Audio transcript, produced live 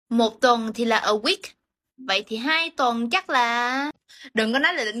Một tuần thì là a week. Vậy thì 2 tuần chắc là... Đừng có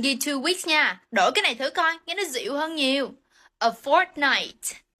nói là định ghi 2 weeks nha. Đổi cái này thử coi, nghe nó dịu hơn nhiều. A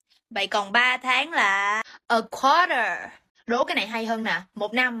fortnight. Vậy còn 3 tháng là a quarter. Đố cái này hay hơn nè.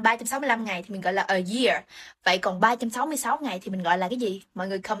 Một năm 365 ngày thì mình gọi là a year. Vậy còn 366 ngày thì mình gọi là cái gì? Mọi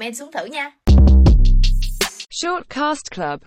người comment xuống thử nha. Shortcast Club